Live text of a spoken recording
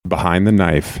Behind the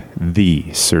Knife,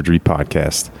 the surgery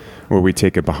podcast, where we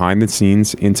take a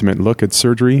behind-the-scenes, intimate look at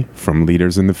surgery from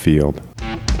leaders in the field.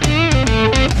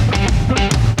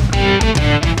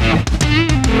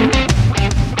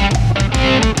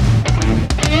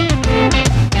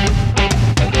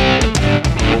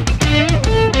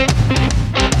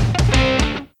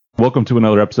 Welcome to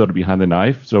another episode of Behind the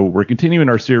Knife. So we're continuing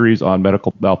our series on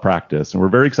medical malpractice, and we're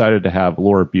very excited to have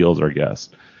Laura Beal as our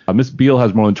guest. Ms. Beal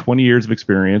has more than 20 years of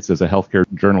experience as a healthcare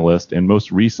journalist, and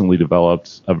most recently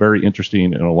developed a very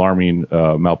interesting and alarming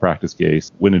malpractice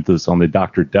case. Went into this on the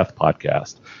Dr. Death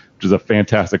podcast, which is a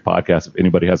fantastic podcast if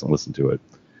anybody hasn't listened to it.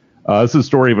 This is a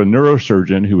story of a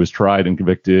neurosurgeon who was tried and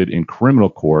convicted in criminal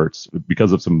courts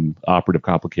because of some operative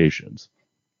complications.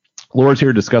 Laura's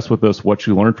here to discuss with us what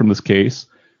she learned from this case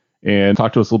and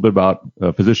talk to us a little bit about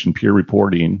physician peer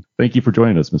reporting. Thank you for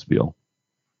joining us, Ms. Beal.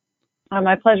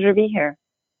 My pleasure to be here.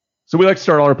 So we like to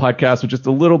start all our podcasts with just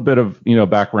a little bit of,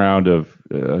 background of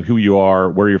who you are,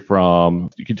 where you're from.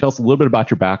 You can tell us a little bit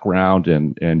about your background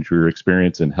and your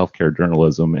experience in healthcare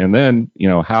journalism. And then,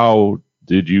 how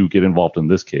did you get involved in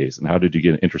this case, and how did you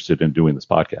get interested in doing this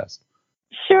podcast?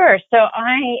 Sure. So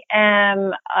I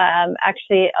am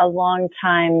actually a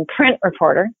longtime print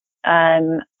reporter.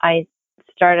 I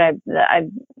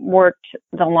worked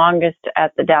the longest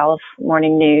at the Dallas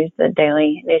Morning News, the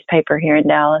daily newspaper here in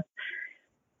Dallas.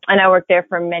 And I worked there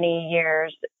for many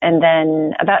years. And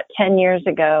then about 10 years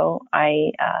ago,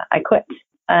 I quit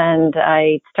and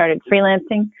I started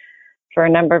freelancing for a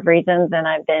number of reasons. And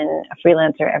I've been a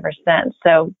freelancer ever since.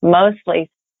 So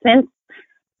mostly since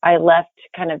I left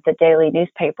kind of the daily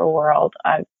newspaper world,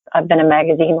 I've been a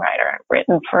magazine writer. I've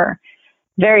written for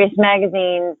various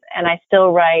magazines, and I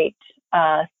still write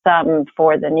some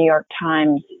for the New York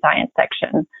Times science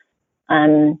section.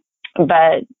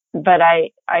 But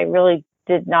I really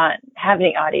did not have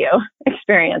any audio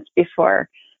experience before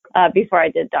I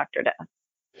did Dr. Death.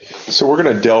 So we're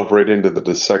going to delve right into the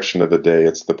dissection of the day.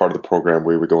 It's the part of the program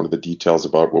where we go into the details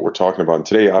about what we're talking about. And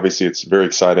today, obviously, it's very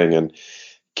exciting. And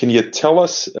can you tell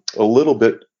us a little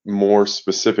bit more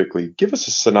specifically, give us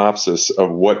a synopsis of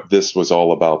what this was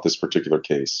all about, this particular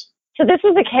case? So this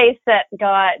was a case that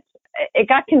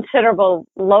got considerable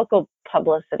local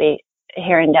publicity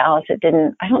here in Dallas. I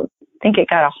don't think it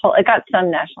got some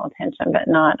national attention, but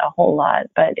not a whole lot.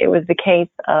 But it was the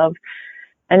case of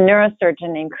a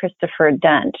neurosurgeon named Christopher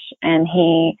Duntsch, and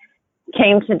he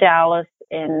came to Dallas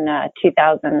in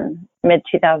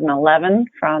mid-2011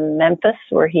 from Memphis,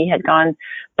 where he had gone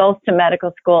both to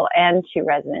medical school and to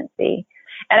residency.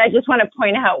 And I just want to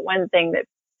point out one thing that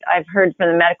I've heard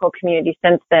from the medical community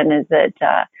since then is that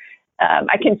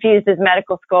I confused his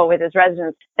medical school with his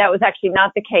residence. That was actually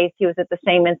not the case. He was at the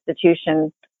same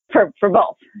institution for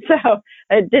both. So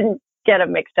I didn't get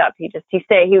him mixed up. He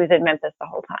was in Memphis the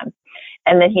whole time.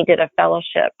 And then he did a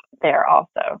fellowship there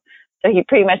also. So he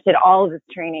pretty much did all of his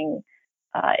training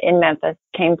in Memphis,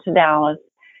 came to Dallas.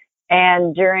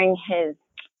 And during his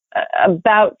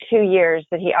about 2 years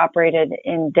that he operated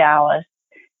in Dallas,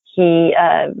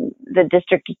 the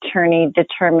district attorney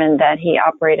determined that he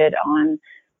operated on,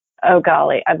 I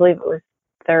believe it was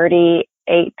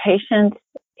 38 patients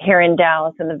here in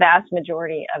Dallas, and the vast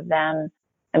majority of them,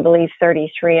 I believe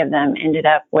 33 of them, ended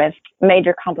up with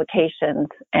major complications,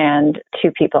 and two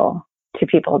people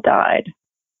died.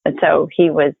 And so he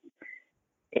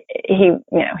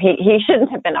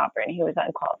shouldn't have been operating. He was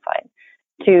unqualified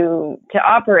to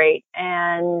operate.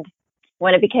 And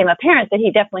when it became apparent that he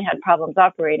definitely had problems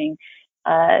operating,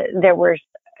 there were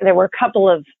a couple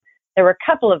of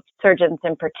surgeons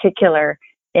in particular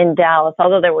in Dallas,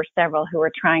 although there were several who were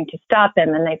trying to stop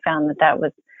him, and they found that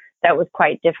was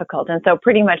quite difficult. And so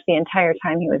pretty much the entire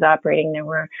time he was operating, there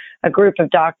were a group of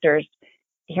doctors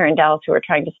here in Dallas who were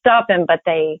trying to stop him, but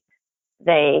they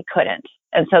couldn't.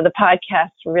 And so the podcast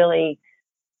really,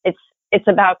 it's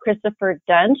about Christopher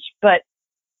Duntsch, but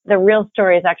the real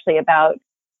story is actually about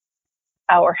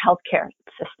our healthcare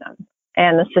system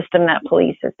and the system that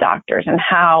polices doctors, and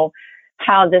how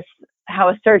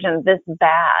a surgeon this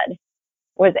bad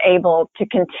was able to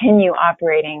continue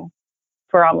operating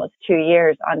for almost 2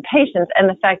 years on patients, and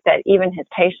the fact that even his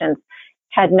patients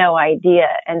had no idea,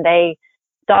 and they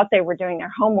thought they were doing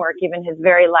their homework. Even his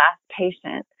very last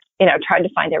patient, tried to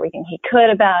find everything he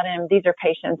could about him. These are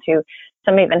patients who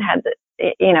some even had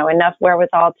enough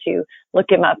wherewithal to look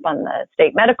him up on the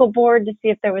state medical board to see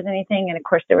if there was anything. And of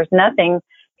course, there was nothing.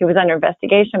 He was under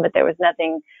investigation, but there was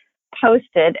nothing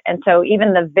posted. And so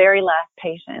even the very last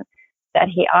patient that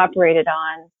he operated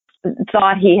on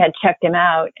thought he had checked him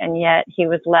out, and yet he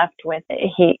was left with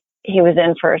he was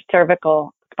in for a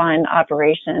cervical spine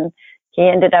operation. He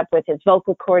ended up with his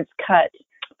vocal cords cut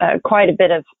quite a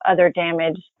bit of other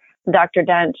damage. Dr.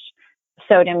 Dunch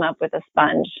sewed him up with a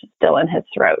sponge still in his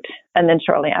throat. And then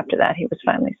shortly after that, he was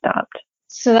finally stopped.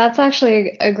 So that's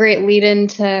actually a great lead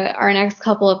into our next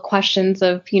couple of questions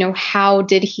of, how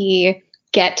did he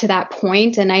get to that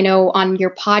point? And I know on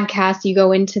your podcast, you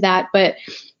go into that, but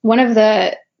one of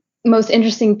the most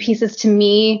interesting pieces to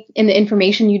me in the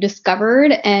information you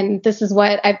discovered, and this is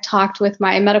what I've talked with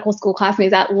my medical school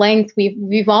classmates at length,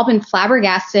 we've all been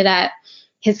flabbergasted at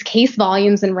his case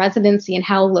volumes in residency and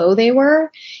how low they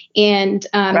were. And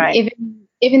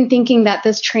even thinking that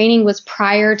this training was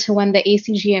prior to when the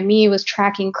ACGME was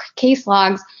tracking case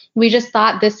logs, we just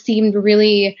thought this seemed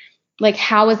really like,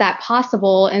 how is that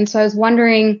possible? And so I was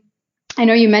wondering, I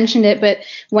know you mentioned it, but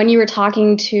when you were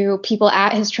talking to people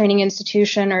at his training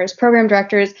institution or his program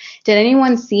directors, did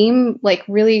anyone seem like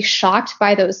really shocked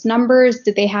by those numbers?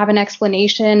 Did they have an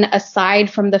explanation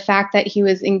aside from the fact that he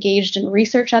was engaged in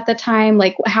research at the time?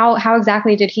 Like, how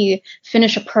exactly did he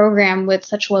finish a program with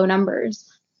such low numbers?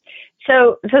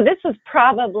 So this was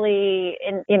probably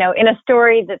in a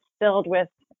story that's filled with,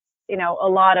 a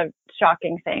lot of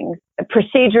shocking things.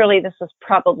 Procedurally, this was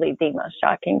probably the most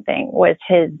shocking thing, was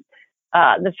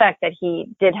the fact that he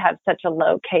did have such a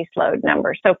low caseload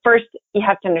number. So first, you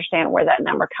have to understand where that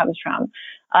number comes from.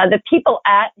 The people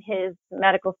at his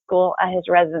medical school, at his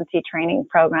residency training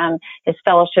program, his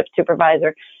fellowship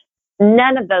supervisor,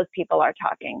 none of those people are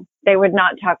talking. They would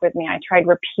not talk with me. I tried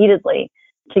repeatedly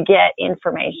to get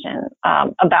information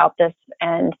about this,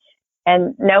 and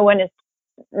no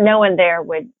one there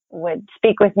would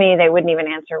speak with me. They wouldn't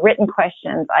even answer written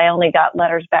questions. I only got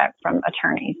letters back from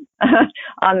attorneys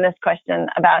on this question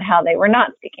about how they were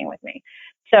not speaking with me.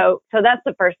 So that's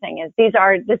the first thing, is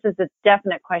this is a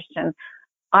definite question.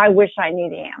 I wish I knew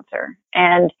the answer.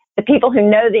 And the people who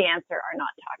know the answer are not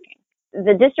talking.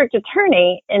 The district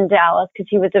attorney in Dallas, because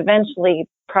he was eventually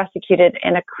prosecuted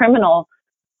in a criminal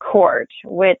court,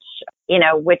 which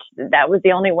that was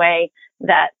the only way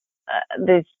that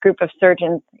this group of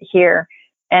surgeons here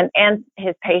and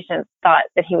his patients thought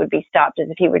that he would be stopped, as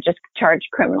if he would just charge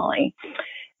criminally.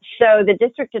 So the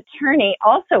district attorney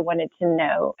also wanted to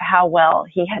know how well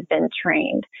he had been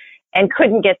trained and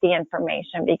couldn't get the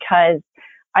information, because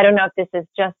I don't know if this is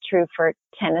just true for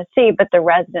Tennessee, but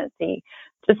the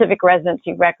specific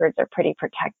residency records are pretty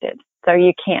protected. So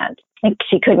you can't.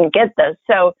 She couldn't get those.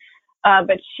 So,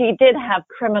 but she did have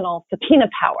criminal subpoena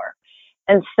power.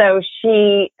 And so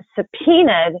she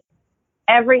subpoenaed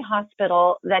every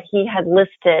hospital that he had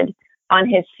listed on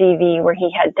his CV where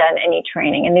he had done any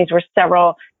training. And these were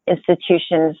several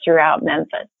institutions throughout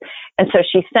Memphis. And so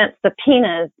she sent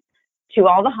subpoenas to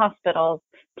all the hospitals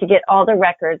to get all the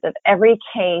records of every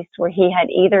case where he had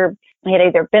either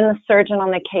been the surgeon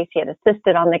on the case, he had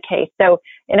assisted on the case. So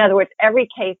in other words, every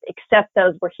case except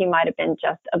those where he might have been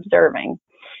just observing.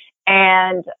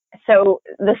 And so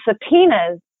the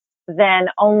subpoenas then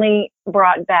only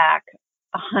brought back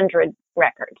 100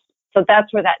 records. So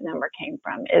that's where that number came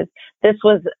from. Is this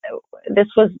was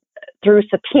through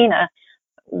subpoena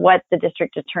what the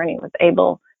district attorney was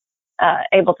able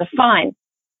to find.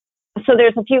 So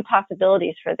there's a few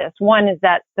possibilities for this. One is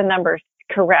that the number's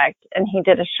correct, and he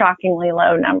did a shockingly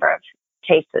low number of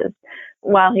cases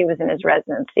while he was in his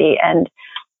residency. And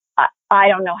I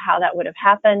don't know how that would have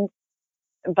happened,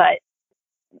 but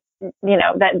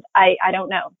that I don't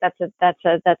know. That's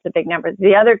a big number.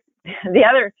 The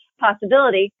other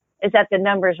possibility is that the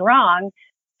number's wrong,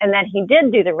 and that he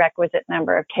did do the requisite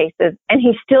number of cases, and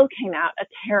he still came out a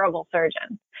terrible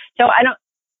surgeon.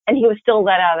 And he was still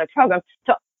let out of the program.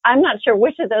 So I'm not sure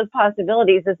which of those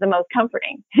possibilities is the most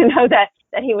comforting, that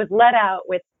he was let out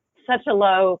with such a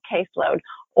low caseload,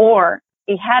 or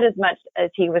he had as much as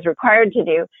he was required to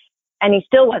do, and he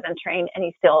still wasn't trained, and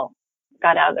he still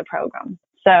got out of the program.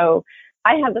 So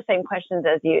I have the same questions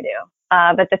as you do,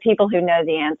 but the people who know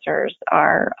the answers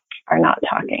are not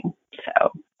talking.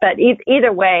 So, but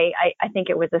either way, I think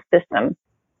it was a system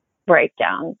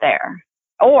breakdown there.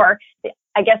 Or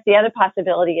I guess the other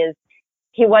possibility is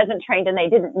he wasn't trained and they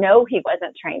didn't know he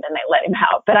wasn't trained and they let him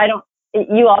out. But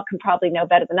you all can probably know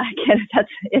better than I can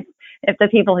if the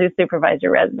people who supervise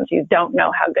your residencies don't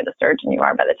know how good a surgeon you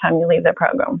are by the time you leave the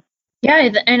program. Yeah,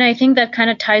 and I think that kind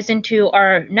of ties into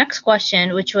our next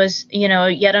question, which was,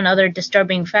 yet another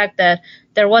disturbing fact that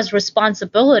there was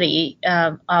responsibility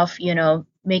of,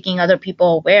 making other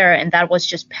people aware, and that was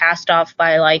just passed off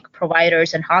by like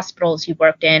providers and hospitals he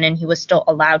worked in, and he was still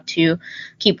allowed to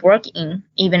keep working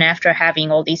even after having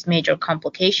all these major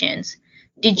complications.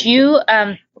 Did you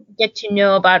get to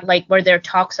know about, were there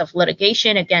talks of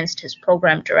litigation against his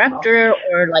program director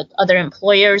or other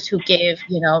employers who gave,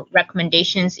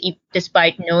 recommendations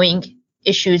despite knowing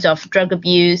issues of drug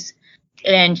abuse,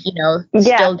 and still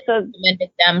recommended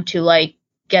them to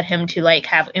get him to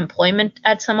have employment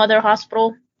at some other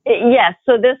hospital. Yes.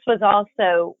 So this was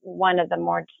also one of the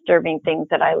more disturbing things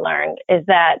that I learned, is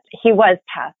that he was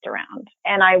passed around,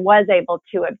 and I was able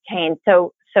to obtain.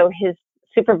 So his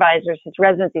supervisors, his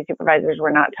residency supervisors,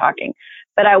 were not talking,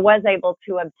 but I was able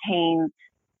to obtain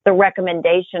the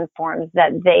recommendation forms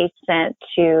that they sent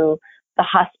to the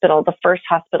hospital, the first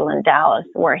hospital in Dallas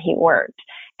where he worked.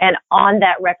 And on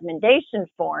that recommendation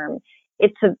form,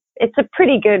 it's a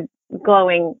pretty good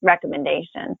glowing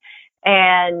recommendation.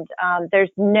 And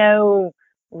there's no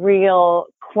real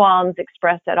qualms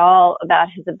expressed at all about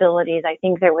his abilities. I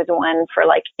think there was one for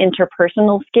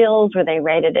interpersonal skills where they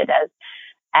rated it as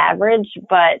average,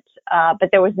 but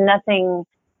there was nothing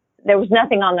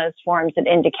on those forms that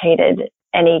indicated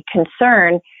any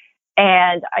concern.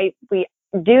 And we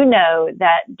do know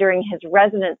that during his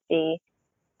residency,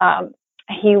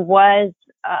 he was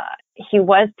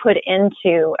put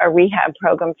into a rehab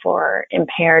program for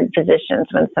impaired physicians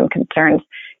when some concerns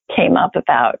came up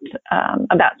about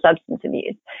substance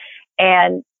abuse.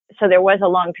 And so there was a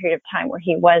long period of time where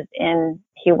he was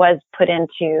put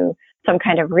into some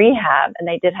kind of rehab, and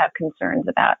they did have concerns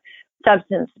about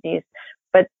substance abuse,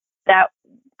 but that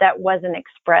wasn't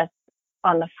expressed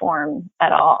on the form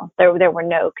at all. There were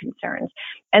no concerns.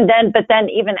 But then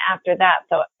even after that,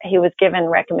 so he was given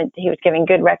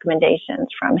good recommendations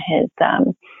from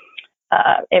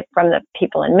from the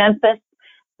people in Memphis.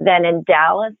 Then in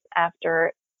Dallas,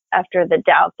 after the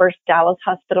first Dallas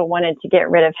hospital wanted to get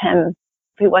rid of him,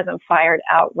 he wasn't fired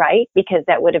outright, because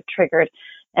that would have triggered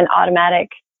an automatic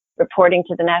reporting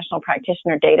to the National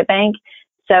Practitioner Data Bank.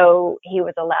 So he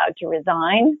was allowed to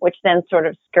resign, which then sort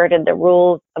of skirted the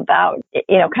rules about,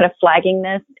 kind of flagging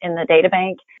this in the data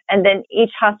bank. And then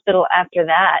each hospital after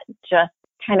that just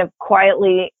kind of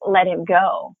quietly let him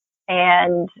go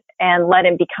and let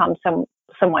him become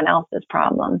someone else's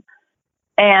problem.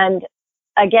 And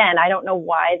again, I don't know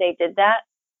why they did that,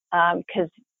 because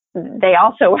they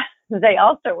also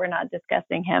were not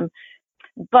discussing him.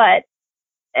 But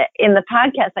in the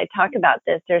podcast, I talk about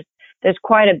this. There's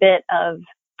quite a bit of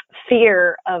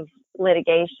fear of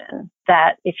litigation,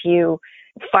 that if you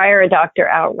fire a doctor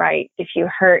outright, if you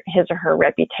hurt his or her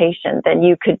reputation, then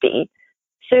you could be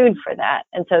sued for that.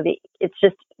 And so it's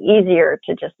just easier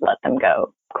to just let them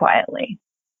go quietly.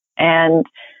 And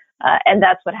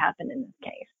that's what happened in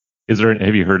this case.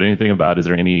 Have you heard anything about, is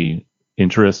there any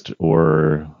interest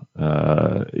or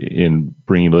in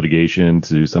bringing litigation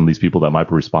to some of these people that might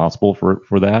be responsible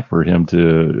for that, for him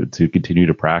to continue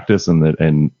to practice,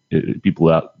 and people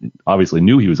that obviously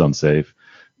knew he was unsafe,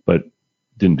 but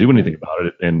didn't do anything about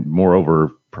it, and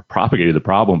moreover propagated the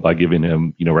problem by giving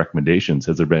him recommendations?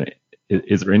 Is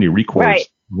there any recourse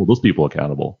to hold those people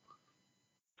accountable?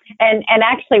 And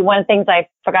actually, one of the things I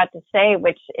forgot to say,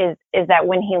 which is that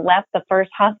when he left the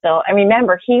first hospital, and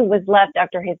remember, he was left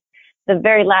after the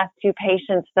very last two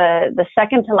patients, the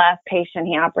second to last patient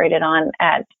he operated on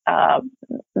at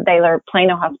Baylor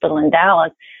Plano Hospital in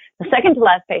Dallas. The second to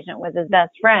last patient was his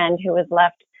best friend, who was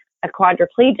left a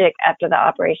quadriplegic after the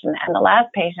operation. And the last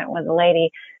patient was a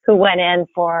lady who went in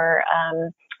for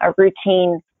a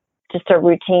routine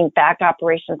back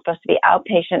operation, supposed to be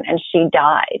outpatient, and she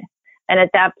died. And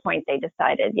at that point, they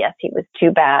decided, yes, he was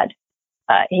too bad.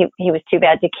 He was too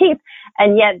bad to keep.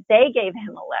 And yet they gave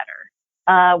him a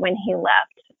letter when he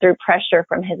left, through pressure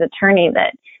from his attorney,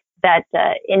 that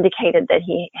indicated that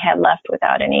he had left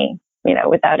without any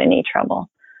trouble,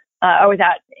 or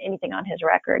without anything on his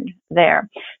record there.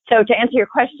 So to answer your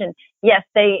question, yes,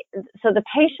 so the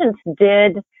patients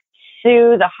did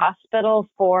sue the hospital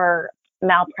for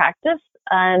malpractice,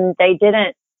 and they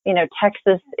didn't.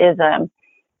 Texas is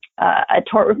a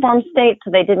tort reform state,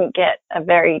 so they didn't get a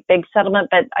very big settlement,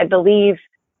 but I believe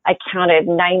I counted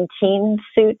 19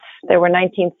 suits. There were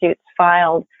 19 suits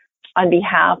filed on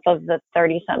behalf of the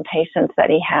 30-some patients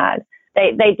that he had.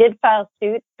 They did file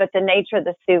suits, but the nature of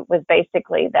the suit was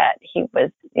basically that he was,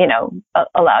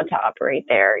 allowed to operate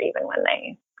there even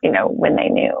when they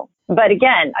knew. But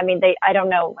again, I don't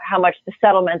know how much the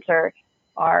settlements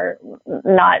are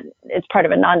not, it's part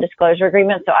of a non-disclosure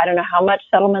agreement, so I don't know how much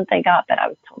settlement they got, but I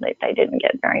was told that they didn't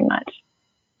get very much.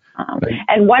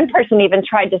 And one person even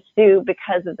tried to sue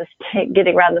because of the state,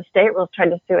 getting around the state rules, tried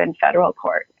to sue in federal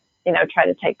court, try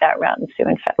to take that route and sue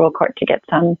in federal court to get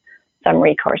some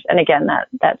recourse. And again,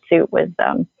 that suit was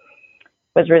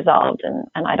resolved,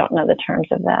 and I don't know the terms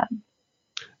of that.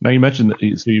 Now you mentioned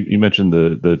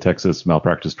the Texas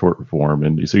malpractice tort reform,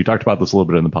 and so you talked about this a little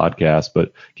bit in the podcast.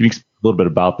 But can you explain a little bit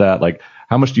about that? Like,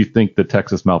 how much do you think the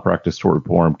Texas malpractice tort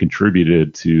reform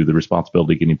contributed to the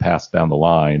responsibility getting passed down the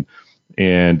line,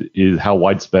 and how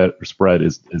widespread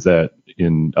is that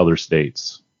in other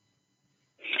states?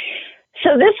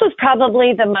 So this was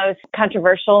probably the most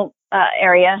controversial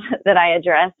area that I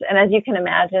addressed, and as you can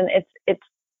imagine,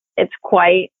 it's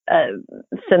quite a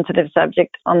sensitive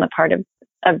subject on the part of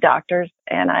doctors,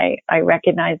 and I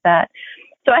recognize that.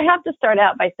 So I have to start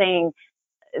out by saying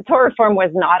tort reform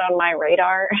was not on my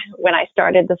radar when I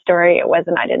started the story. It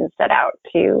wasn't. I didn't set out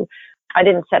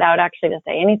actually to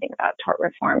say anything about tort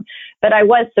reform, but I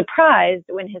was surprised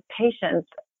when his patients,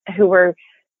 who were,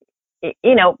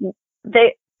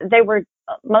 they were,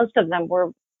 most of them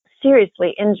were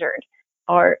seriously injured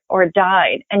or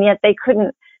died, and yet they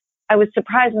couldn't. I was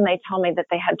surprised when they told me that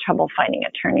they had trouble finding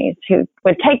attorneys who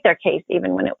would take their case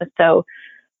even when it was so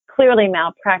clearly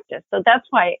malpractice. So that's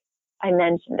why I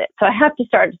mentioned it. So I have to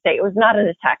start to say it was not an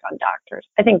attack on doctors.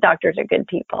 I think doctors are good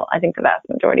people. I think the vast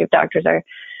majority of doctors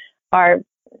are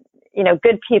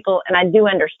good people, and I do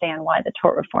understand why the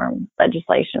tort reform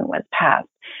legislation was passed.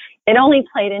 It only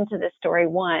played into this story,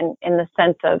 one, in the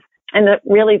sense of,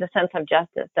 the sense of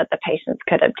justice that the patients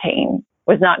could obtain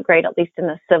was not great, at least in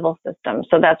the civil system.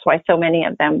 So that's why so many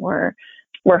of them were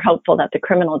hopeful that the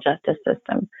criminal justice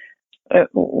system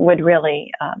would really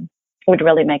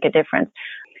make a difference.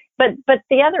 But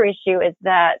the other issue is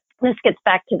that this gets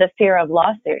back to the fear of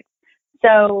lawsuits.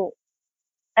 So,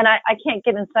 and I can't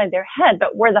get inside their head,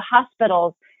 but where the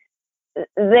hospitals,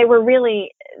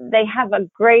 they have a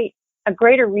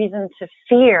greater reason to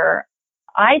fear,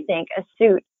 I think, a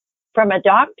suit from a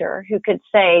doctor who could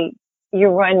say, you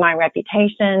ruined my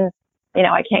reputation.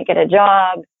 I can't get a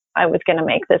job. I was going to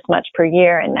make this much per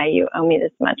year, and now you owe me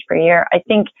this much per year. I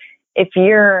think if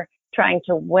you're trying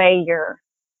to weigh your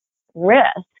risk,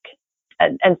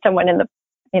 and someone in the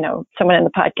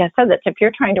podcast said that, if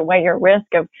you're trying to weigh your risk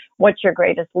of what's your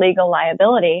greatest legal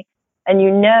liability, and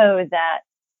you know that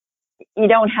you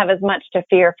don't have as much to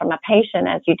fear from a patient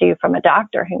as you do from a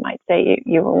doctor who might say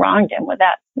you wronged him,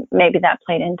 maybe that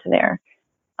played into their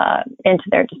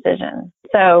decision.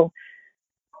 So,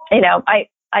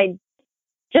 I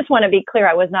just want to be clear.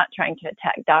 I was not trying to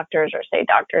attack doctors or say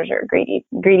doctors are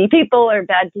greedy people or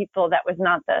bad people. That was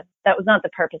not the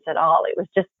purpose at all. It was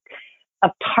just a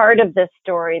part of this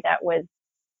story that was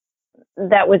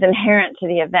inherent to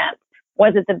the event.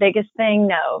 Was it the biggest thing?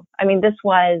 No. I mean, this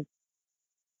was,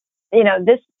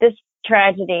 this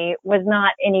tragedy was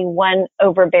not any one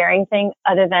overbearing thing,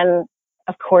 other than,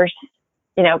 of course,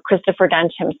 Christopher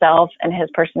Duntsch himself and his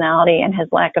personality and his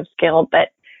lack of skill. But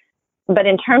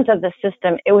in terms of the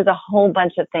system, it was a whole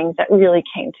bunch of things that really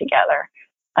came together.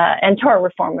 And tort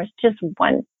reform was just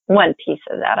one piece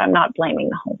of that. I'm not blaming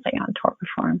the whole thing on tort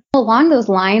reform. Along those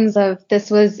lines of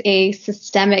this was a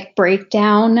systemic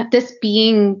breakdown, this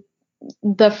being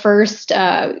the first,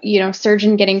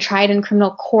 surgeon getting tried in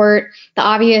criminal court, the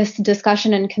obvious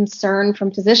discussion and concern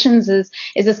from physicians is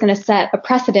this going to set a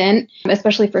precedent,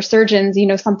 especially for surgeons,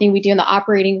 something we do in the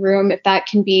operating room, if that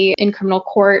can be in criminal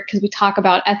court, because we talk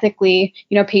about ethically,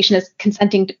 patient is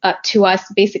consenting to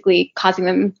us basically causing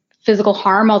them physical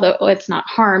harm, although it's not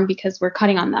harm because we're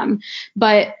cutting on them.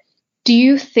 But do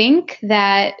you think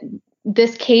that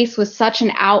this case was such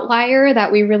an outlier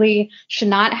that we really should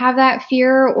not have that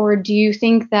fear? Or do you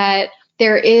think that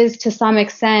there is, to some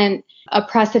extent, a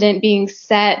precedent being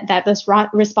set that this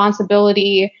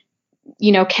responsibility,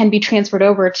 can be transferred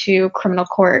over to criminal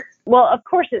court? Well, of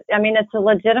course, it's a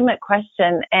legitimate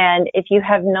question. And if you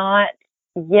have not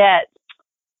yet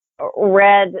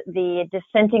read the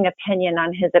dissenting opinion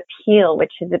on his appeal,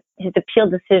 which his appeal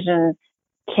decision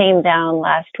came down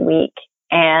last week,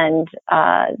 and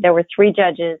there were 3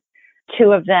 judges.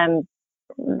 2 of them,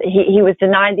 he was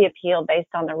denied the appeal based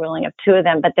on the ruling of 2 of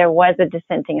them, but there was a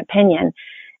dissenting opinion.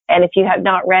 And if you have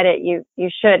not read it, you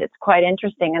should. It's quite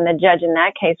interesting. And the judge in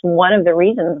that case, one of the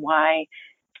reasons why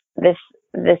this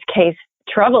case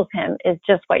troubles him is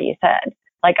just what you said.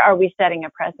 Like, are we setting a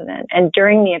precedent? And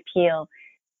during the appeal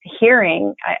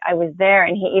hearing, I was there,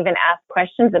 and he even asked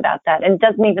questions about that, and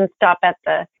doesn't even stop at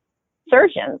the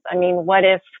surgeons. I mean, what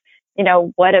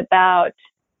about,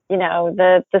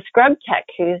 the scrub tech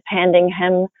who's handing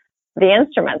him the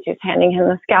instruments, who's handing him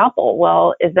the scalpel?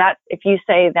 Well, if you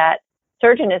say that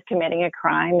surgeon is committing a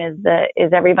crime,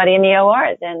 is everybody in the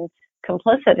OR then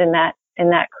complicit in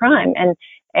that crime?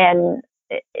 And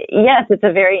yes, it's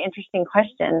a very interesting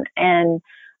question. And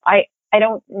I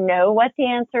don't know what the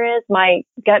answer is. My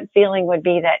gut feeling would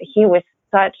be that he was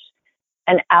such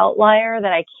an outlier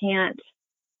that I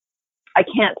I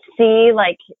can't see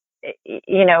I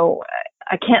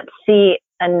can't see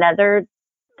another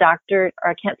doctor,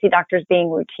 or I can't see doctors being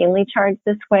routinely charged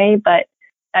this way, but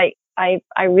I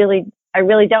really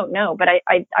don't know, but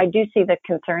I do see the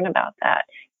concern about that.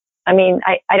 I mean,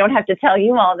 I don't have to tell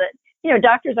you all that,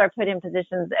 doctors are put in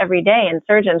positions every day, and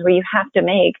surgeons, where you have to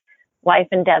make life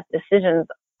and death decisions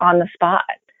on the spot.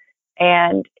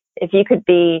 And if you could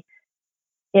be,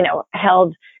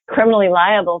 held criminally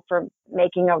liable for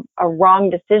making a wrong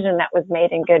decision that was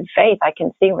made in good faith, I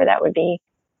can see where that would be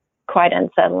quite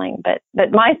unsettling. But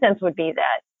my sense would be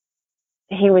that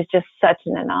he was just such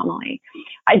an anomaly.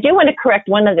 I do want to correct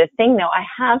one other thing, though. I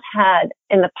have had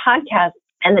in the podcast,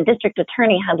 and the district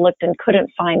attorney had looked and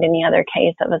couldn't find any other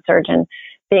case of a surgeon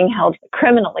being held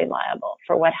criminally liable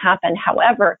for what happened.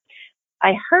 However,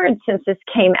 I heard, since this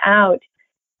came out,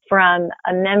 from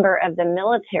a member of the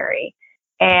military,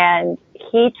 and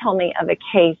he told me of a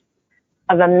case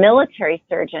of a military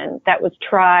surgeon that was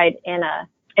tried in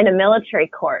a military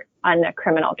court on a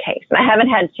criminal case. And I haven't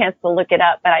had a chance to look it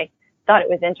up, but I thought it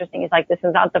was interesting. He's like, this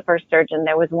is not the first surgeon.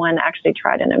 There was one actually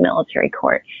tried in a military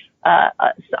court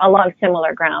along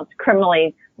similar grounds,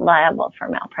 criminally liable for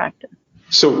malpractice.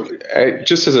 So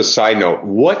just as a side note,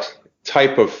 what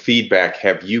type of feedback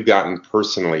have you gotten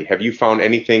personally? Have you found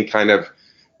anything kind of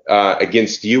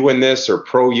against you in this, or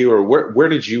pro you, or where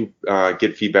did you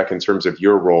get feedback in terms of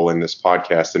your role in this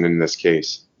podcast and in this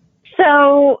case?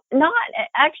 So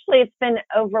it's been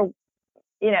over,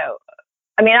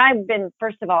 I've been,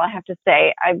 first of all, I have to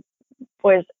say, I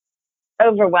was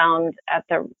overwhelmed at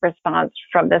the response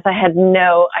from this. I had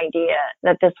no idea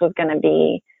that this was going to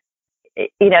be,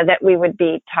 that we would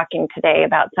be talking today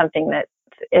about something that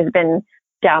has been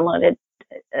downloaded.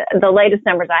 The latest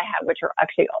numbers I have, which are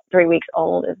actually 3 weeks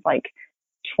old, is like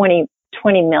 20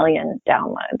 million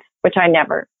downloads, which I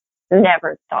never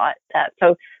thought that.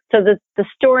 So the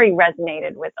story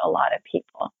resonated with a lot of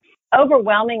people.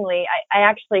 Overwhelmingly, I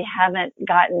actually haven't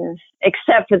gotten,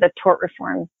 except for the tort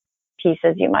reform piece,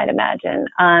 as you might imagine.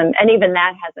 And even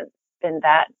that hasn't been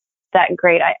that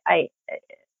great.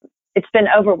 It's been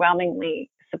overwhelmingly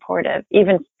supportive,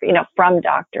 even, from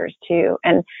doctors too.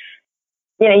 And,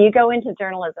 you go into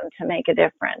journalism to make a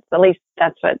difference. At least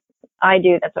that's what I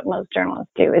do. That's what most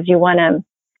journalists do, is you want to,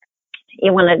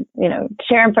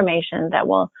 share information that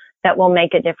will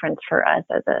make a difference for us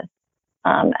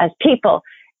as people.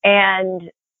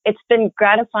 And it's been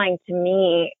gratifying to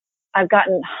me. I've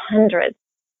gotten hundreds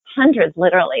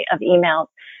literally of emails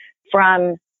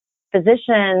from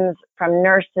physicians, from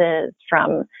nurses,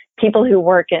 from people who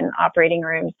work in operating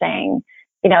rooms saying,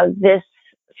 this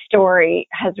story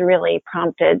has really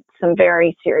prompted some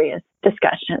very serious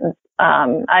discussions.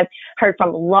 I've heard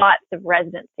from lots of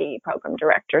residency program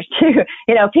directors too,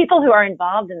 people who are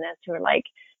involved in this, who are like,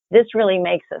 this really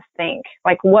makes us think,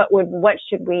 like, what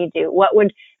should we do? What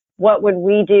would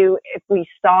we do if we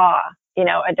saw,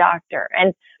 a doctor?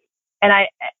 And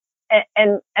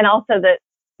also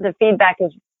the feedback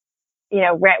is,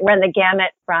 run the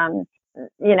gamut from,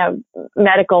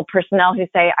 medical personnel who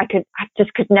say, I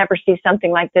just could never see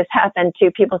something like this happen,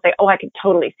 to people say, oh, I could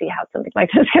totally see how something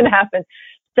like this could happen.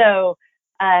 So,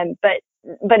 but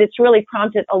it's really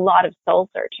prompted a lot of soul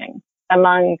searching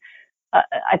among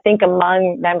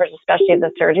members, especially of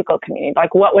the surgical community.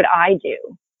 Like, what would I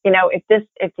do? If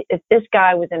this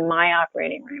guy was in my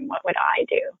operating room, what would I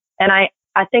do? And I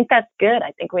think that's good.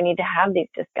 I think we need to have these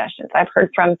discussions. I've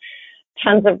heard from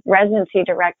tons of residency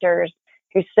directors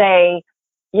who say,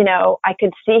 I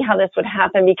could see how this would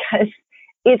happen, because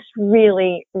it's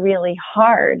really, really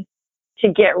hard to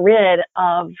get rid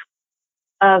of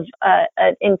an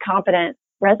incompetent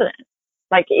resident.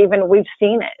 Like, even we've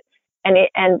seen it. And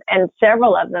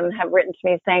several of them have written to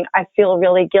me saying, I feel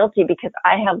really guilty because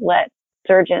I have let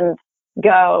surgeons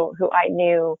go who I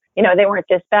knew, they weren't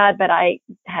this bad, but I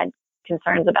had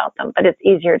concerns about them, but it's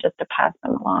easier just to pass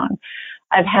them along.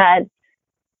 I've had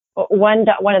one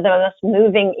of the most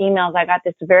moving emails. I got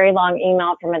this very long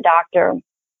email from a doctor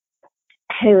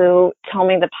who told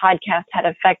me the podcast had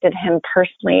affected him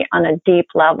personally on a deep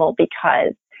level,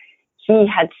 because he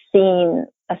had seen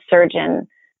a surgeon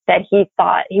that he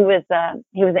thought he was an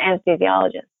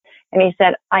anesthesiologist. And he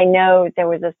said, I know there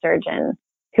was a surgeon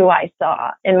who I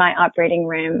saw in my operating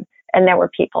room, and there were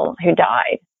people who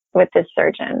died with this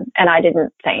surgeon, and I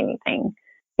didn't say anything,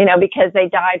 because they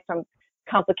died from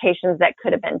complications that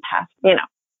could have been passed,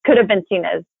 could have been seen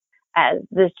as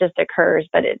this just occurs,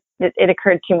 but it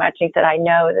occurred too much. He said, I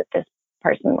know that this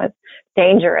person was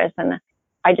dangerous, and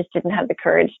I just didn't have the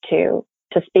courage to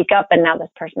speak up. And now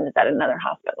this person is at another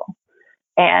hospital.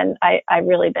 And I've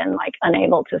really been like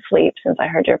unable to sleep since I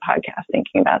heard your podcast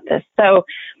thinking about this. So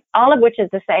all of which is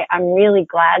to say, I'm really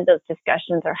glad those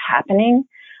discussions are happening.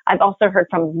 I've also heard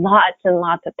from lots and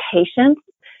lots of patients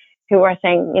who are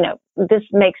saying, this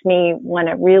makes me want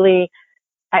to really,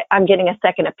 I'm getting a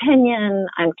second opinion.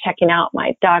 I'm checking out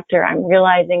my doctor. I'm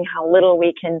realizing how little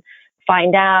we can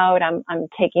find out. I'm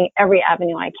taking every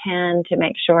avenue I can to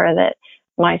make sure that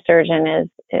my surgeon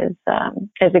is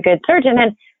a good surgeon.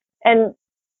 And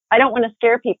I don't want to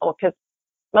scare people, because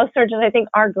most surgeons, I think,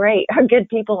 are great, are good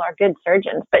people, are good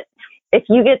surgeons. But if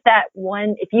you get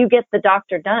if you get the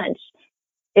Dr. Duntsch,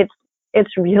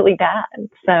 it's really bad.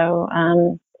 So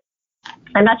I'm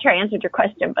not sure I answered your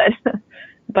question,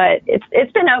 but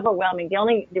it's been overwhelming. The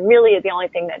only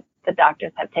thing that the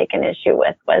doctors have taken issue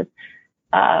with was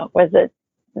that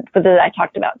I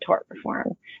talked about tort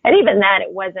reform, and even that,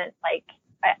 it wasn't like,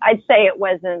 I'd say it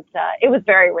wasn't. It was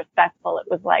very respectful. It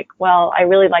was like, well, I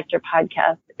really liked your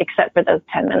podcast, except for those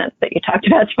 10 minutes that you talked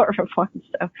about tort reform.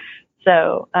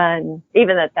 So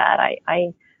even at that,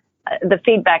 the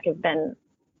feedback has been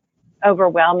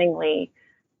overwhelmingly,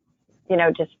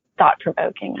 just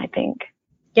thought-provoking, I think.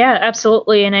 Yeah,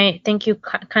 absolutely. And I think you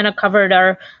kind of covered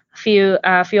a few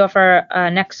of our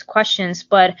next questions.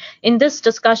 But in this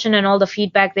discussion and all the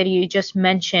feedback that you just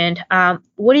mentioned,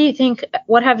 what do you think,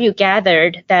 what have you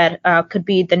gathered that could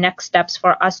be the next steps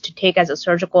for us to take as a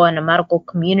surgical and a medical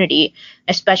community,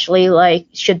 especially like,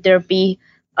 should there be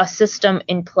a system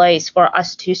in place for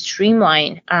us to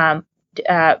streamline,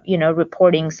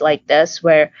 reportings like this,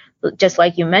 where, just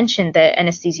like you mentioned, the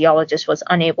anesthesiologist was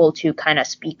unable to kind of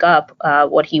speak up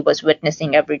what he was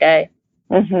witnessing every day?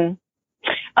 Mm-hmm.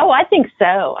 Oh, I think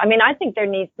so. I mean, I think there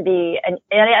needs to be, and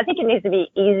I think it needs to be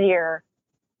easier.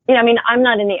 I'm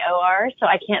not in the OR, so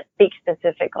I can't speak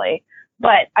specifically,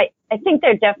 but I think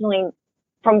there definitely,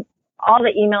 from all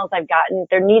the emails I've gotten,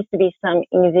 there needs to be some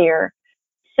easier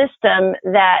system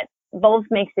that both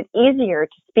makes it easier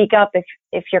to speak up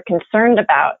if you're concerned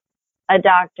about a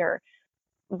doctor,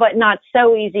 but not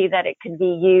so easy that it could be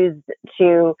used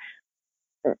to,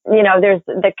 there's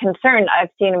the concern I've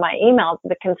seen in my emails.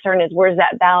 The concern is, where's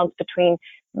that balance between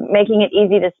making it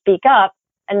easy to speak up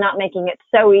and not making it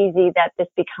so easy that this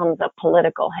becomes a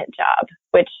political hit job,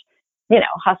 which,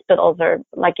 hospitals are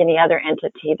like any other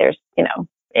entity. There's,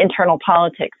 internal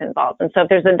politics involved. And so if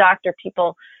there's a doctor,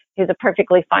 who's a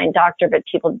perfectly fine doctor, but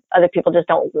other people just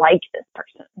don't like this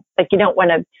person. Like, you don't want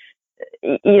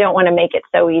to make it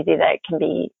so easy that it can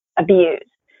be abused.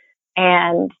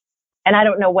 And I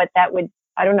don't know what that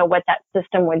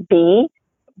system would be,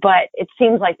 but it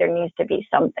seems like there needs to be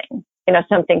something,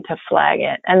 something to flag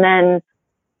it. And then,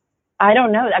 I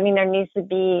don't know. I mean, there needs to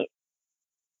be,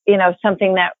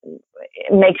 something that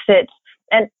makes it,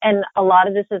 and a lot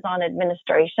of this is on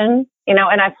administration,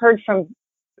 and I've heard from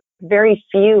very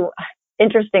few,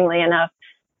 interestingly enough,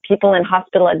 people in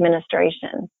hospital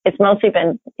administration. It's mostly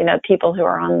been, people who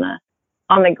are on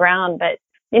the ground, but,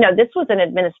 this was an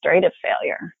administrative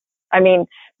failure. I mean,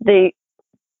 it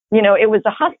was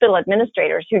the hospital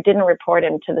administrators who didn't report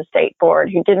him to the state board,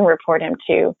 who didn't report him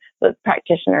to the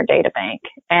practitioner data bank.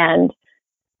 And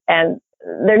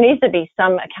there needs to be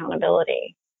some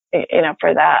accountability,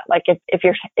 for that. Like, if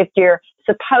you're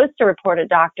supposed to report a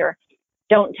doctor,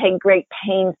 don't take great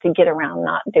pains to get around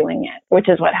not doing it, which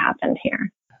is what happened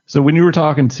here. So when you were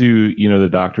talking to, the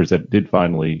doctors that did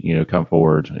finally, come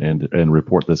forward and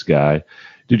report this guy,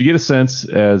 did you get a sense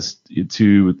as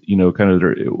to, kind of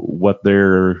what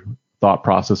their thought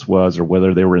process was, or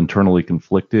whether they were internally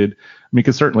conflicted? I mean,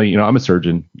 because certainly, I'm a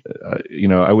surgeon,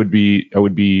 I would be,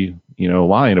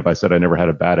 lying if I said I never had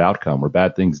a bad outcome or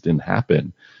bad things didn't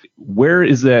happen. Where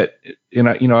is that? And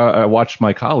I watched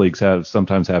my colleagues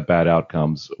sometimes have bad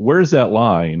outcomes. Where is that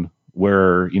line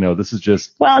where, this is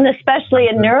just... Well, and especially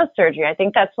in neurosurgery, I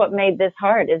think that's what made this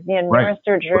hard, is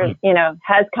neurosurgery,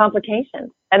 has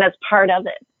complications, and that's part of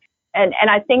it. And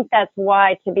I think that's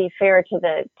why, to be fair to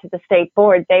the state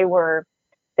board, they were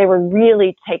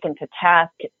really taken to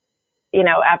task,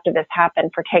 after this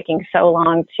happened, for taking so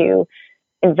long to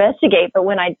investigate. But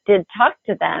when I did talk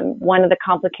to them, one of the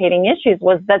complicating issues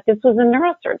was that this was a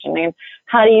neurosurgeon. And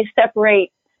how do you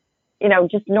separate,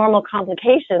 just normal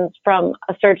complications from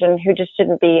a surgeon who just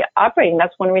shouldn't be operating?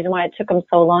 That's one reason why it took them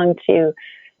so long to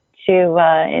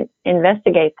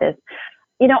investigate this.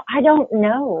 I don't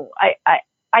know.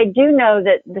 I do know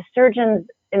that the surgeons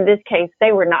in this case,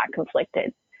 they were not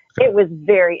conflicted. It was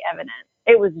very evident.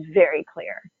 It was very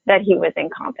clear that he was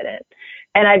incompetent.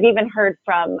 And I've even heard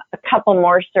from a couple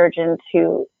more surgeons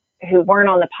who weren't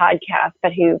on the podcast,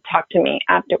 but who talked to me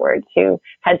afterwards, who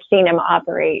had seen him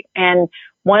operate. And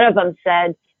one of them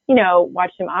said,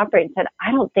 watched him operate and said,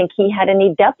 I don't think he had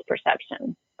any depth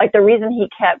perception. Like, the reason he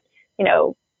kept,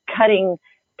 cutting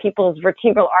people's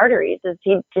vertebral arteries is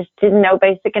he just didn't know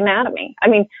basic anatomy. I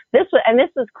mean, this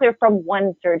was clear from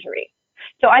one surgery.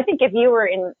 So I think if you were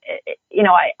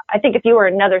I think if you were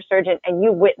another surgeon and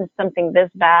you witnessed something this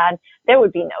bad, there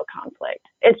would be no conflict.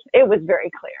 It was very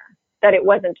clear that it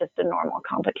wasn't just a normal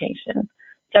complication.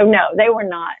 So no, they were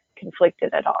not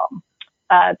conflicted at all,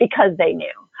 because they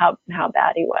knew how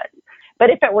bad he was. But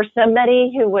if it were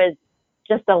somebody who was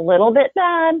just a little bit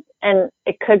bad and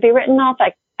it could be written off,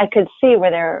 I could see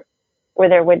where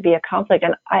there would be a conflict.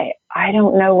 And I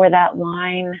don't know where that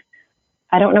line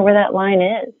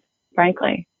is,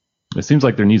 frankly. It seems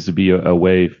like there needs to be a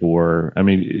way for, I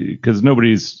mean, because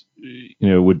nobody's,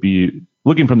 would be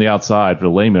looking from the outside for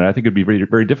the layman. I think it'd be very,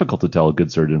 very difficult to tell a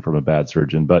good surgeon from a bad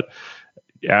surgeon. But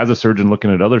as a surgeon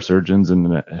looking at other surgeons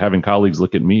and having colleagues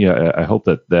look at me, I hope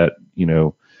that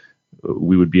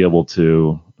we would be able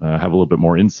to have a little bit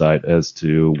more insight as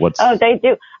to what's. Oh, they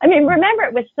do. I mean, remember,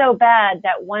 it was so bad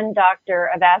that one doctor,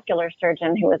 a vascular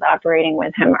surgeon who was operating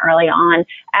with him early on,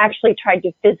 actually tried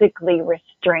to physically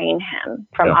restrain him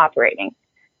from operating.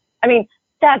 I mean,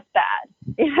 that's bad.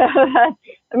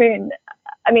 I mean,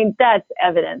 that's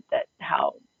evidence that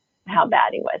how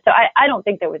bad he was. So I don't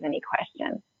think there was any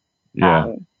question.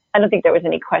 Yeah. I don't think there was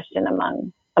any question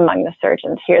among the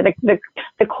surgeons here.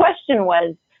 The question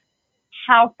was,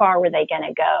 how far were they going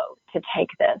to go to take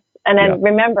this? And then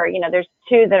remember, there's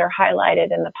two that are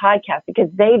highlighted in the podcast because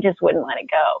they just wouldn't let it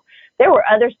go. There were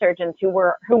other surgeons who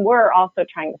were also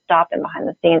trying to stop him behind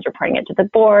the scenes, reporting it to the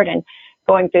board and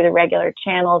going through the regular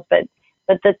channels. But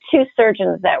the two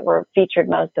surgeons that were featured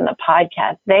most in the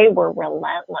podcast, they were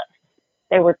relentless.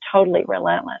 They were totally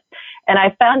relentless. And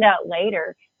I found out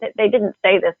later that they didn't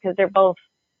say this because they're both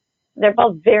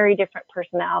very different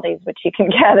personalities, which you can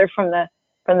gather from the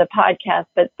podcast,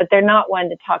 but they're not one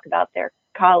to talk about their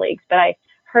colleagues. But I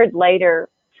heard later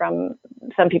from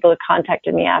some people who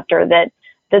contacted me after that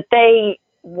they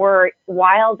were,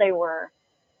 while they were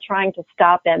trying to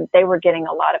stop them, they were getting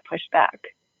a lot of pushback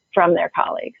from their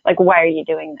colleagues. Like, why are you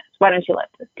doing this? Why don't you let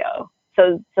this go?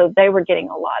 So they were getting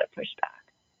a lot of pushback.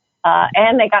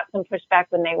 And they got some pushback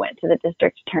when they went to the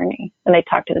district attorney and they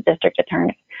talked to the district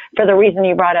attorney for the reason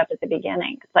you brought up at the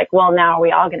beginning. It's like, well, now are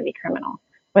we all going to be criminal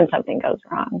when something goes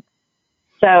wrong?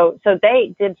 So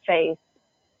they did face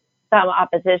some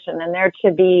opposition, and they are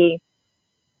to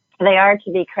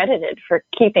be credited for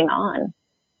keeping on,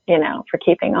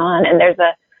 And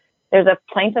there's a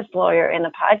plaintiff's lawyer in the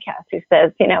podcast who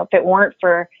says, if it weren't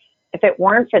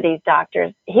for these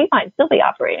doctors, he might still be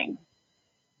operating.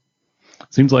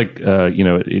 Seems like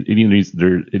it needs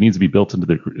to be built into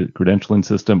the credentialing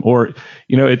system, or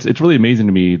it's really amazing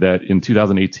to me that in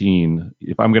 2018,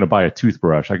 if I'm going to buy a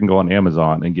toothbrush, I can go on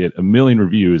Amazon and get 1 million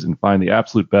reviews and find the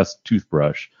absolute best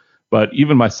toothbrush. But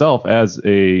even myself, as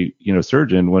a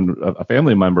surgeon, when a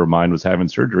family member of mine was having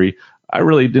surgery, I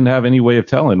really didn't have any way of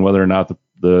telling whether or not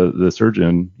the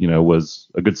surgeon was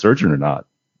a good surgeon or not.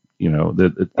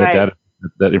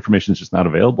 That information is just not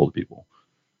available to people.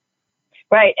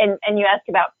 Right. And you ask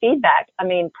about feedback. I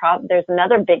mean, there's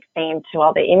another big theme to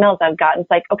all the emails I've gotten.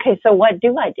 It's like, okay, so what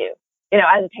do I do?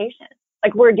 As a patient,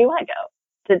 like, where do I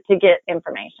go to get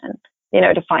information,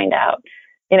 to find out,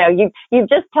 you've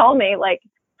just told me like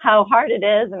how hard it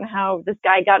is and how this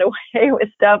guy got away with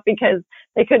stuff because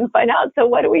they couldn't find out. So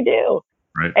what do we do?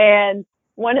 Right. And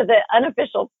one of the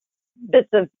unofficial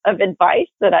bits of advice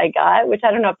that I got, which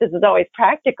I don't know if this is always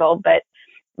practical, but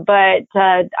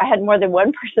I had more than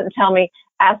one person tell me,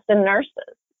 ask the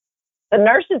nurses. The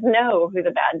nurses know who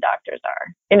the bad doctors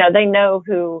are. They know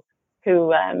who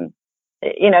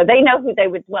they know who they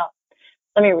would, well,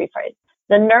 let me rephrase.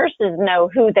 The nurses know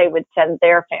who they would send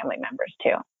their family members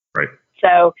to. Right.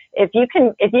 So if you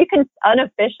can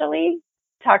unofficially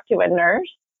talk to a nurse,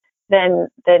 then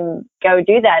go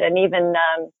do that. And even,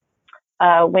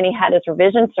 when he had his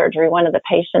revision surgery, one of the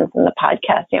patients in the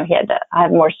podcast, he had to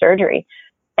have more surgery.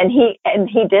 And he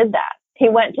did that. He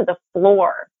went to the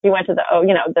floor. He went to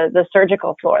the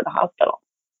surgical floor of the hospital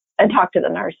and talked to the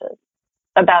nurses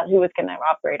about who was going to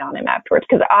operate on him afterwards.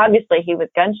 Because obviously he was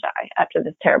gun shy after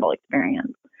this terrible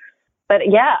experience. But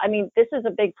yeah, I mean, this is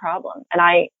a big problem, and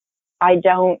I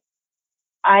don't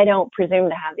presume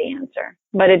to have the answer,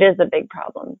 but it is a big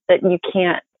problem that you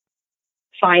can't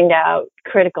find out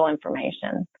critical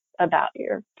information about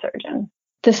your surgeon.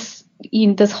 This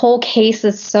whole case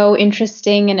is so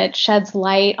interesting, and it sheds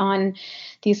light on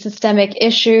these systemic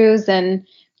issues and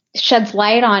sheds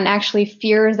light on actually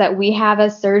fears that we have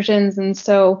as surgeons. And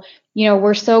so,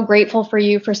 we're so grateful for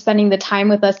you for spending the time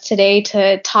with us today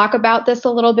to talk about this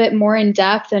a little bit more in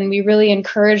depth. And we really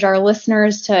encourage our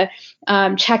listeners to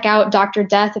check out Dr.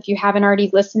 Death if you haven't already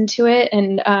listened to it.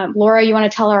 And Laura, you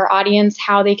want to tell our audience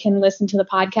how they can listen to the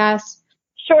podcast?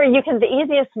 Sure. You can. The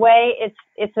easiest way,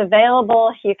 it's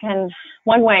available.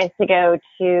 One way is to go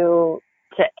to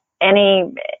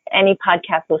any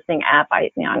podcast listening app,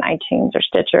 on iTunes or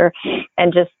Stitcher,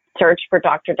 and just search for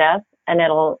Dr. Death, and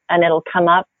it'll come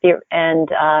up.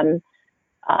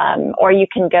 Or you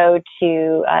can go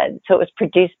to, so it was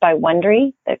produced by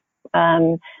Wondery,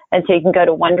 and so you can go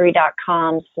to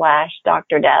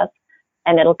Wondery.com/Dr. Death,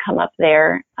 and it'll come up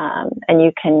there, and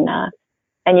you can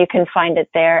find it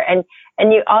there. And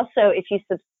you also, if you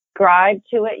subscribe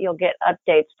to it, you'll get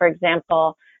updates. For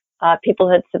example, people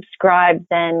had subscribed,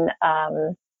 then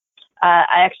I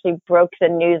actually broke the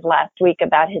news last week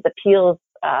about his appeals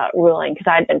ruling, because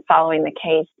I'd been following the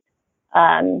case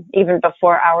even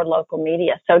before our local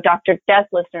media. So Dr. Death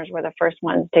listeners were the first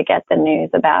ones to get the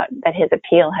news about that his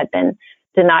appeal had been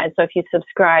denied. So if you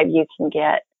subscribe, you can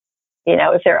get,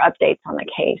 if there are updates on the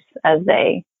case as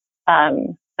they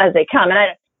come.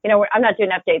 And I'm not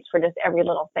doing updates for just every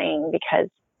little thing, because,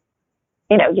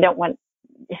 you don't want,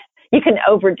 you can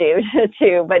overdo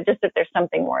too, but just if there's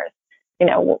something worth,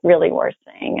 really worth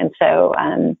saying. And so,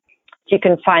 you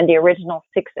can find the original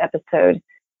 6-episode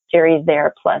series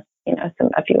there, plus, a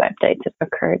few updates have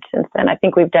occurred since then. I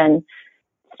think we've done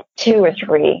 2 or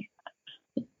 3.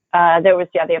 There was,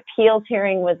 the appeals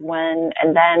hearing was one,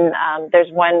 and then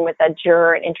there's one with a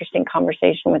juror, an interesting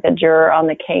conversation with a juror on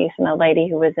the case, and a lady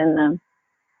who was in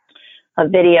a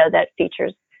video that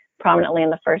features prominently in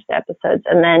the first episodes.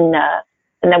 And then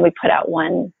we put out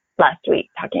one last week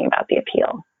talking about the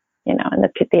appeal, and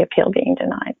the appeal being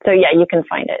denied. So yeah, you can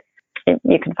find it.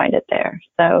 You can find it there.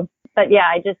 So, but yeah,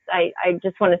 I just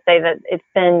want to say that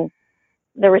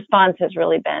the response has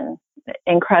really been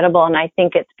incredible. And I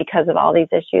think it's because of all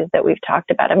these issues that we've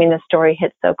talked about. I mean, the story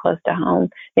hits so close to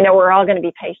home. We're all going to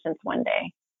be patients one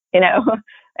day,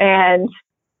 and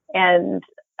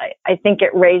I think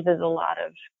it raises a lot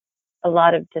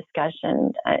of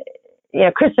discussion.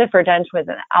 Christopher Duntsch was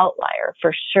an outlier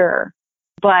for sure,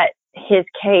 but his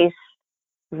case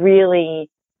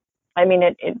really,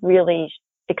 it really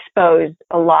exposed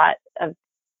a lot of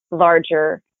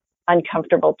larger,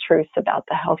 uncomfortable truths about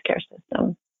the healthcare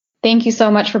system. Thank you so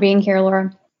much for being here,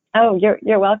 Laura. Oh,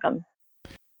 you're welcome.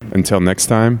 Until next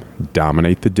time,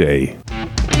 dominate the day.